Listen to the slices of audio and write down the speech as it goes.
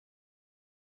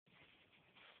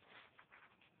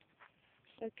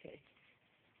Okay,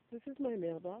 this is my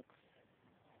mailbox,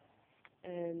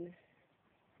 and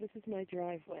this is my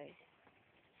driveway.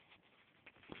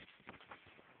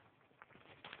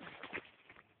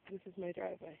 This is my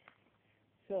driveway.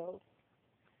 So,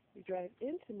 you drive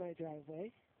into my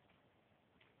driveway,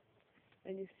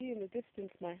 and you see in the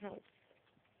distance my house.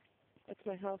 That's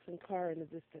my house and car in the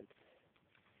distance.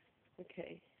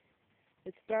 Okay,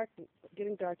 it's dark,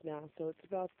 getting dark now, so it's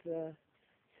about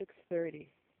 6:30.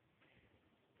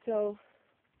 So,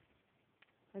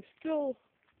 I'm still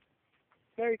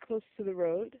very close to the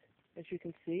road, as you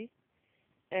can see,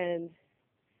 and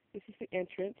this is the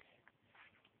entrance,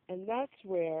 and that's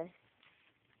where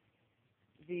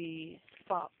the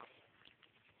box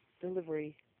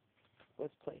delivery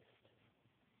was placed.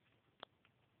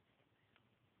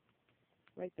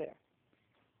 Right there.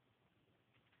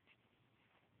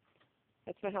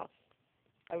 That's my house.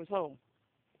 I was home.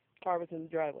 Car was in the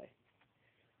driveway.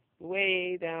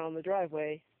 Way down the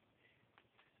driveway,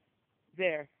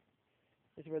 there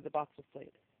is where the box was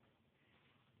placed.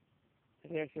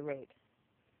 And there's the road.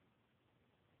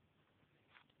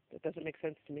 That doesn't make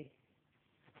sense to me.